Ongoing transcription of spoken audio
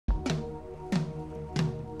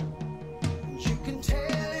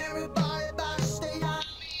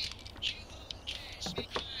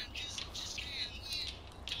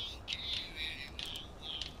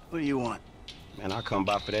come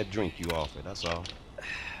by for that drink you offered, that's all.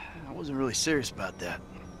 I wasn't really serious about that.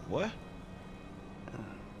 What?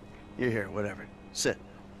 You're here, whatever. Sit.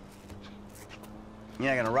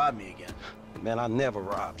 You're not gonna rob me again. Man, I never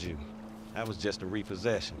robbed you. That was just a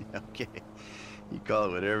repossession. Okay. You call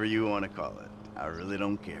it whatever you want to call it. I really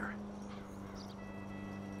don't care.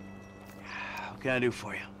 What can I do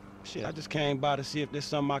for you? Shit, I just came by to see if there's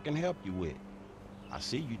something I can help you with. I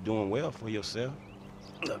see you doing well for yourself.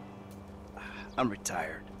 Look, I'm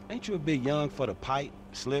retired. Ain't you a bit young for the pipe,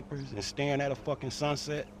 slippers, and staring at a fucking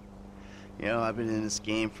sunset? You know, I've been in this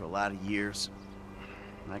game for a lot of years,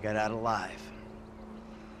 and I got out alive.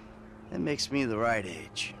 That makes me the right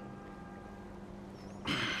age.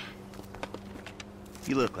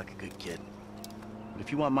 You look like a good kid. But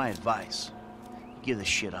if you want my advice, you give this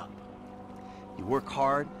shit up. You work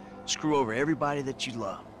hard, screw over everybody that you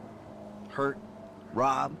love. Hurt,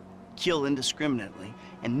 rob, kill indiscriminately,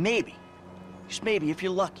 and maybe, just maybe if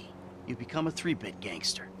you're lucky, you become a 3-bit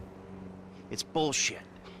gangster. It's bullshit.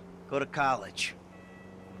 Go to college.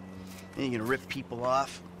 Then you're gonna rip people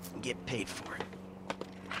off and get paid for it.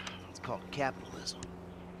 It's called capitalism.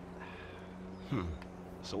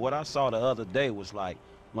 So what I saw the other day was like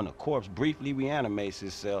when a corpse briefly reanimates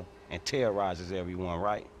itself and terrorizes everyone,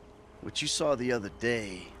 right? What you saw the other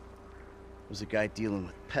day was a guy dealing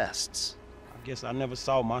with pests. I guess I never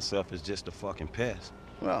saw myself as just a fucking pest.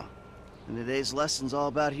 Well, and today's lesson's all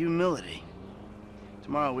about humility.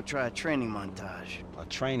 Tomorrow we'll try a training montage. A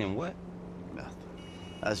training what? Nothing.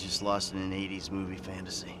 I was just lost in an 80s movie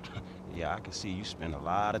fantasy. Yeah, I can see you spend a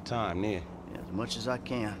lot of time there. Yeah, as much as I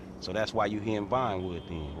can. So that's why you here in Vinewood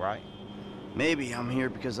then, right? Maybe I'm here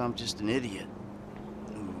because I'm just an idiot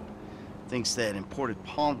who thinks that imported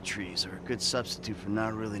palm trees are a good substitute for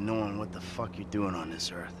not really knowing what the fuck you're doing on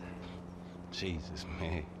this earth. Jesus,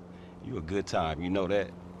 man. You a good time, you know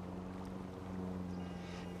that?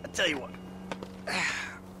 I tell you what.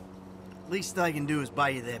 Least I can do is buy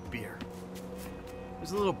you that beer.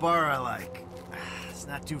 There's a little bar I like. It's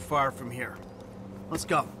not too far from here. Let's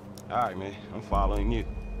go. All right, man. I'm following you.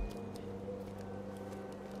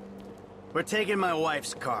 We're taking my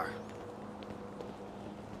wife's car.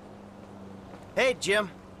 Hey, Jim.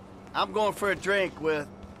 I'm going for a drink with...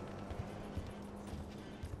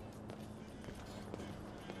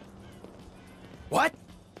 What?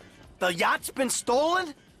 The yacht's been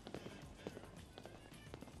stolen?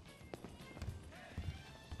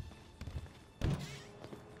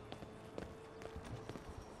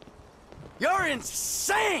 You're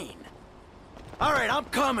insane! All right, I'm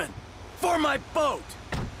coming. For my boat!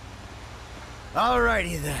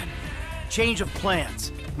 Alrighty then. Change of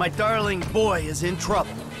plans. My darling boy is in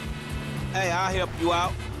trouble. Hey, I'll help you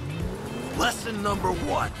out. Lesson number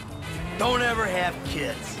 1. Don't ever have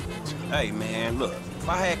kids. Hey, man, look. If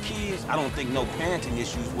I had kids, I don't think no parenting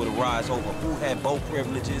issues would arise over who had boat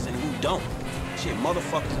privileges and who don't. Shit,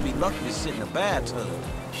 motherfuckers be lucky to sit in a bathtub.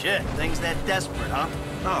 Shit, things that desperate, huh?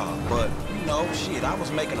 Nah, but, you know, shit, I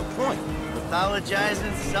was making a point.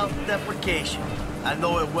 Pathologizing self-deprecation. I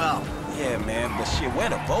know it well. Yeah, man, but shit, where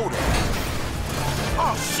the boat at?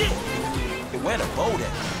 Oh, shit! Where the boat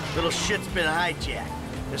at? Little shit's been hijacked.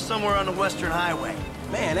 They're somewhere on the Western Highway.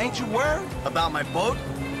 Man, ain't you worried? About my boat?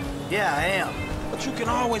 Yeah, I am. But you can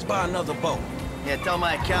always buy another boat. Yeah, tell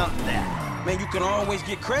my accountant that. Man, you can always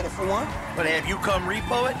get credit for one. But have you come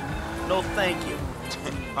repo it? No, thank you.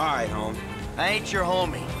 All right, homie. I ain't your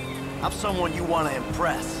homie. I'm someone you want to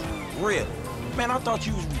impress. Really? Man, I thought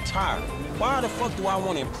you was retired. Why the fuck do I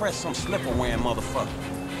want to impress some slipper-wearing motherfucker?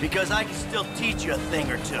 Because I can still teach you a thing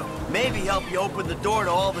or two. Maybe help you open the door to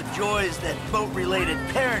all the joys that boat-related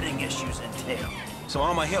parenting issues entail. So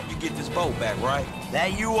I'm gonna help you get this boat back, right?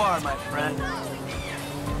 That you are, my friend.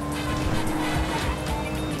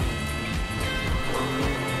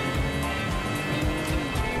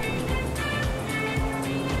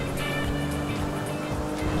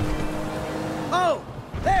 Oh!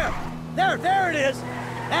 There it is!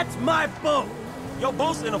 That's my boat! Your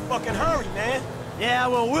boat's in a fucking hurry, man. Yeah,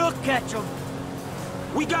 well, we'll catch them.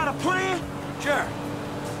 We got a plan? Sure.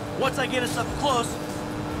 Once I get us up close,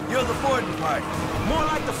 you're the boarding party. More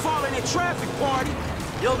like the falling in traffic party.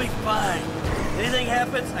 You'll be fine. Anything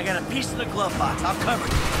happens, I got a piece in the glove box. I'll cover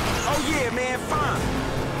you. Oh yeah, man, fine.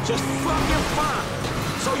 Just fucking fine.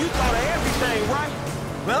 So you thought of everything, right?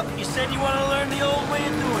 Well, you said you want to learn the old way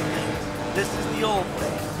of doing things. This is the old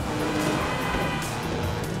way.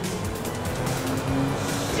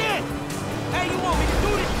 Shit! Hey, you want me to do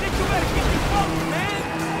this shit? You better get your boat, man!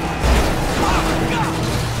 Oh my God!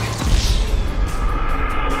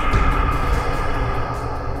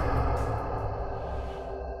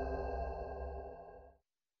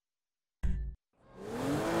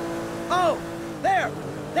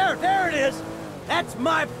 there it is! That's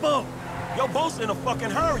my boat! Your boat's in a fucking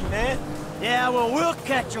hurry, man. Yeah, well, we'll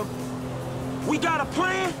catch him. We got a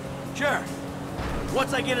plan? Sure.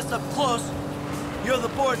 Once I get us up close, you're the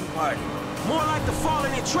boarding party. More like the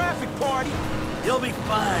falling in traffic party. You'll be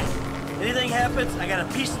fine. Anything happens, I got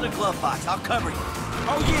a piece in the glove box. I'll cover you.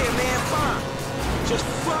 Oh yeah, man, fine. Just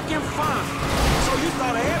fucking fine. So you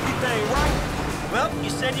thought of everything, right? Well, you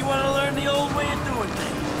said you wanted to learn the old way of doing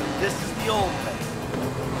things. This is the old way.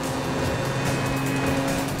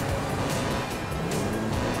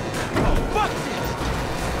 Oh, fuck this!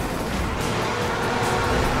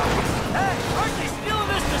 Hey, aren't they stealing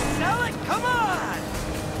this to sell it? Come on!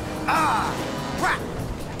 Ah! Crap!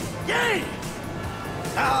 Yay!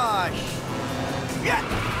 Ah, shit!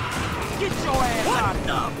 Get your ass out What of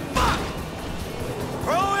the fuck?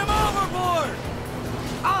 Throw him overboard!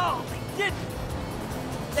 Oh, they didn't!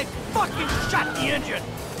 They fucking shot the engine!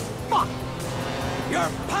 Fuck!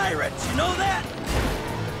 You're pirates, you know that?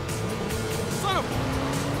 Son of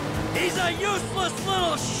He's a useless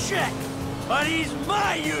little shit! But he's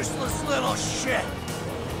my useless little shit!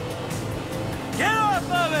 Get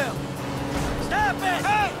off of him! Stop it!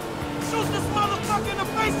 Hey! Shoot this motherfucker in the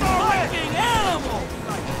face already! Fucking animal!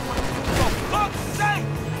 For fuck's sake!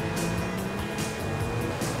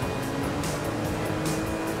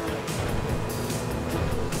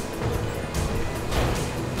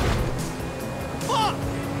 Fuck!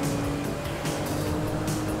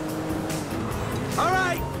 All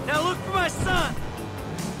right, now look for my son!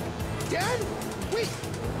 Dad? Wait!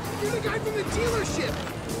 You're the guy from the dealership!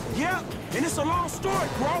 Yeah, and it's a long story,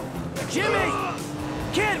 bro. Jimmy!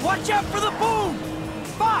 Kid, watch out for the boom!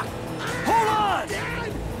 Fuck! Hold on!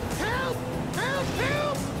 Dad! Help! Help!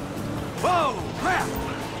 Help! Whoa! Crap!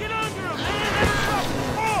 Get under him, man! That's what it's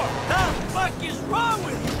for! The fuck is wrong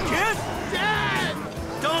with you, kid? Dad!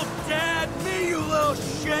 Don't dad me, you little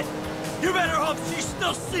shit! You better hope she's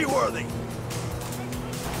still seaworthy!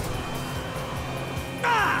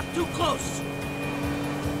 Ah! Too close!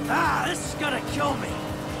 Ah, this is gonna kill me!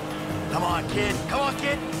 Come on, kid! Come on,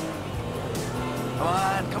 kid! Come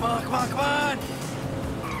on, come on, come on, come on!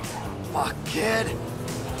 Fuck, kid!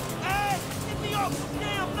 Hey, get me off the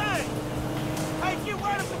damn thing! Hey, get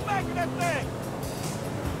right up the back of that thing!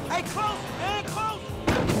 Hey, close, man, close!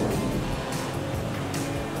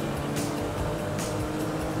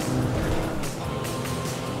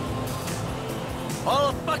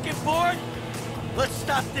 All fucking board? Let's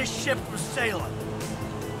stop this ship from sailing.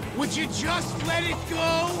 Would you just let it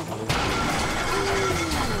go?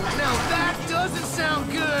 Now that doesn't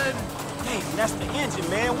sound good! Hey, that's the engine,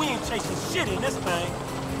 man. We ain't chasing shit in this thing.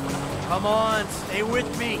 Come on, stay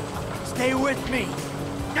with me. Stay with me.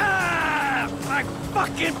 Ah! My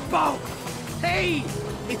fucking boat! Hey!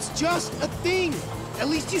 It's just a thing! At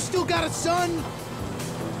least you still got a son!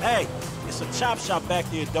 Hey, it's a chop shop back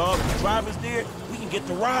there, dog. The driver's there, we can get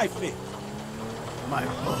the ride fixed. My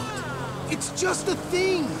boat. It's just a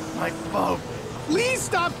thing! My boat. Please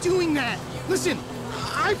stop doing that! Listen,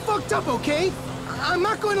 I fucked up, okay? I'm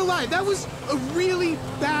not going to lie, that was a really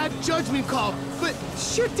bad judgment call. But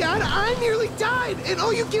shit, Dad, I nearly died, and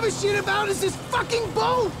all you give a shit about is this fucking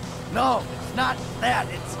boat! No, it's not that.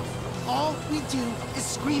 It's... All we do is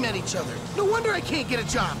scream at each other. No wonder I can't get a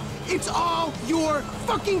job. It's all your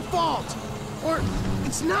fucking fault! Or,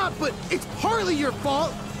 it's not, but it's partly your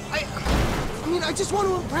fault. I mean, I just want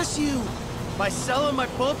to impress you. By selling my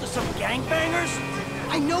boat to some gangbangers?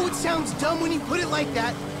 I know it sounds dumb when you put it like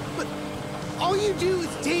that, but all you do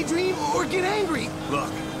is daydream or get angry.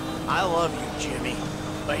 Look, I love you, Jimmy,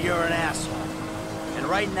 but you're an asshole. And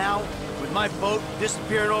right now, with my boat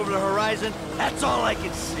disappearing over the horizon, that's all I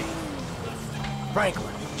can see.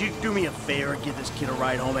 Franklin, would you do me a favor and give this kid a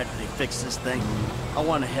ride home after they fix this thing? I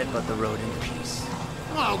want to headbutt the road in peace.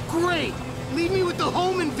 Oh, great! Leave me with the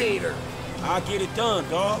home invader. I'll get it done,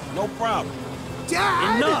 dog. No problem.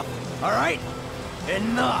 Dad! Enough, all right?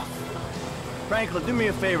 Enough! Franklin, do me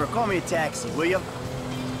a favor. Call me a taxi, will you?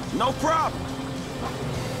 No problem.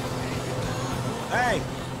 Hey,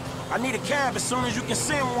 I need a cab as soon as you can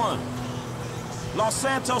send one. Los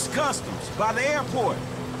Santos Customs, by the airport.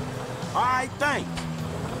 All right, thanks.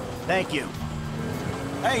 Thank you.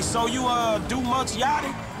 Hey, so you, do much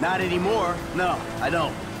yachting? Not anymore. No, I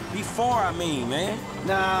don't. Before, I mean, man.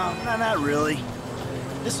 No, not really.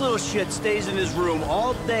 This little shit stays in his room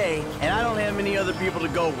all day, and I don't have many other people to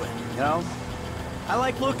go with, you know? I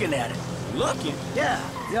like looking at it. Looking? Yeah,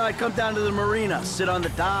 you know, I come down to the marina, sit on the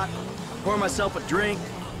dock, pour myself a drink,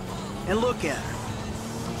 and look at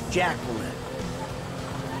her. Jacqueline.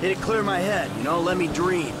 It'd clear my head, you know, let me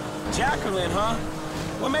dream. Jacqueline, huh?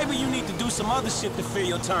 Well, maybe you need to do some other shit to fill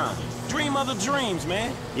your time. Dream other dreams,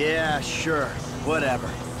 man. Yeah, sure. Whatever.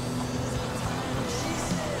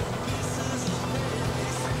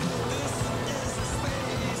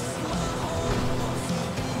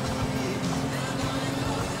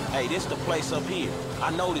 Hey, this the place up here.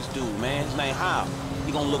 I know this dude, man. His name Hal.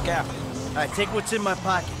 He gonna look after you. All right, take what's in my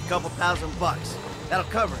pocket. A couple $1,000. That'll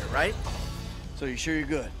cover it, right? So you sure you're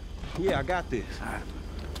good? Yeah, I got this. All right.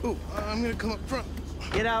 Ooh, I'm gonna come up front.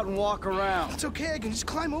 Get out and walk around. It's okay, I can just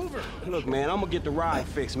climb over. Look, man, I'm gonna get the ride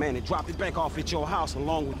fixed, man, and drop it back off at your house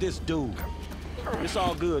along with this dude. It's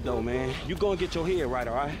all good, though, man. You gonna get your head right,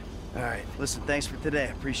 all right? All right, listen, thanks for today.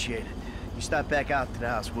 I appreciate it. You stop back out to the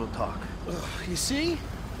house, we'll talk. You see?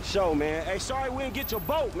 Show, man. Hey, sorry we didn't get your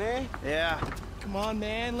boat, man. Yeah. Come on,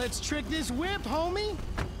 man, let's trick this whip, homie.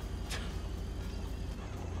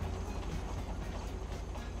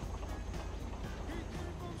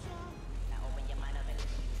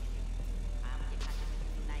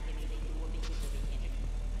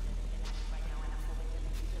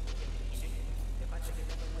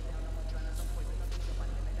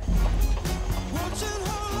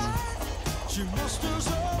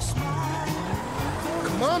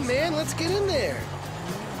 Come on, man, let's get in there.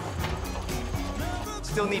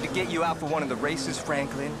 Still need to get you out for one of the races,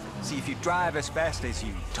 Franklin. See if you drive as fast as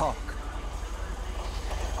you talk.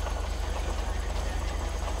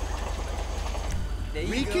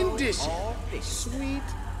 Recondition. Sweet.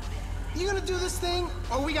 You gonna do this thing,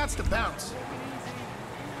 or we got to bounce?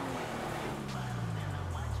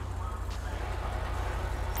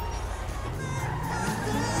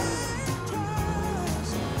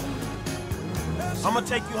 I'm gonna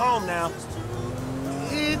take you home now.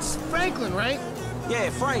 It's Franklin, right?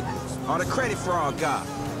 Yeah, Franklin, or the credit fraud guy,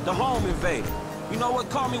 the home invader. You know what?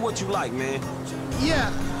 Call me what you like, man.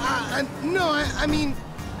 Yeah, I mean,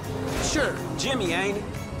 sure, Jimmy, ain't it?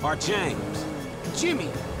 Or James? Jimmy.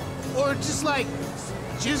 Or just like,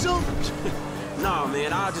 Jizzle? Nah,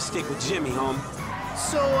 man, I'll just stick with Jimmy, homie.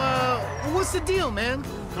 So, what's the deal, man?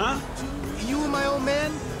 Huh? You and my old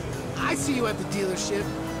man? I see you at the dealership.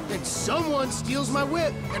 Then someone steals my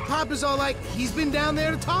whip, and Papa's all like, he's been down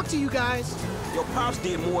there to talk to you guys. Your pops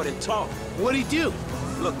did more than talk. What'd he do?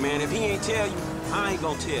 Look, man, if he ain't tell you, I ain't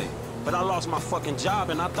gonna tell you. But I lost my fucking job,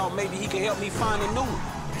 and I thought maybe he could help me find a new one.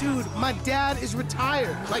 Dude, my dad is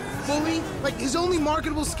retired. Like, fully. Like, his only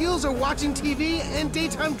marketable skills are watching TV and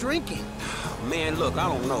daytime drinking. Man, look, I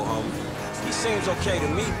don't know, homie. He seems okay to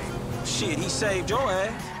me. Shit, he saved your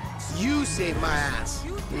ass. You saved my ass.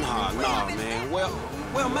 Nah, man.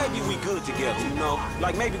 Well, maybe we good together, you know?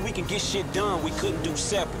 Like, maybe we can get shit done we couldn't do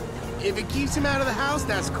separate. If it keeps him out of the house,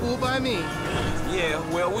 that's cool by me. Yeah,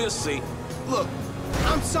 well, we'll see. Look,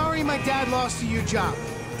 I'm sorry my dad lost you your job.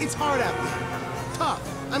 It's hard out there.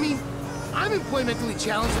 Tough. I mean, I'm employmentally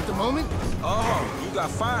challenged at the moment. Oh, you got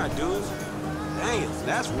fired, dude. Damn,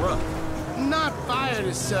 that's rough. Not fired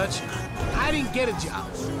as such. I didn't get a job.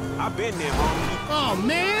 I've been there, homie. Oh,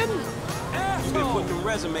 man! You've been putting them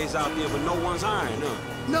resumes out there, but no one's hiring, huh?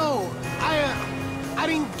 No, I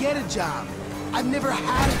didn't get a job. I've never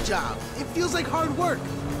had a job. It feels like hard work.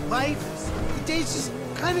 Life, the days just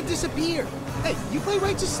kind of disappear. Hey, you play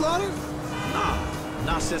Righteous Slaughter? Nah,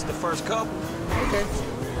 not since the first couple. Okay.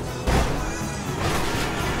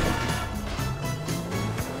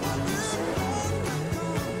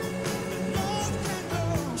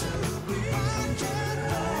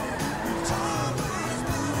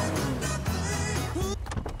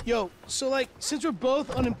 Yo, so like, since we're both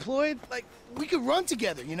unemployed, like, we could run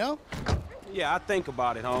together, you know? Yeah, I think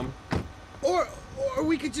about it, homie. Or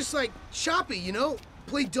we could just like shop it, you know?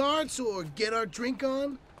 Play darts or get our drink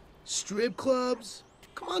on. Strip clubs.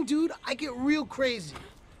 Come on, dude, I get real crazy.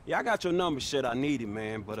 Yeah, I got your number, shit. I need it,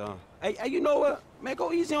 man. But, hey, you know what? Man,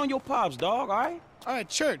 go easy on your pops, dog, all right? All right,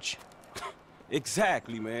 church.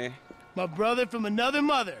 Exactly, man. My brother from another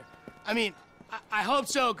mother. I mean, I hope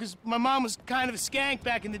so, because my mom was kind of a skank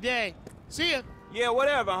back in the day. See ya. Yeah,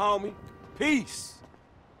 whatever, homie. Peace.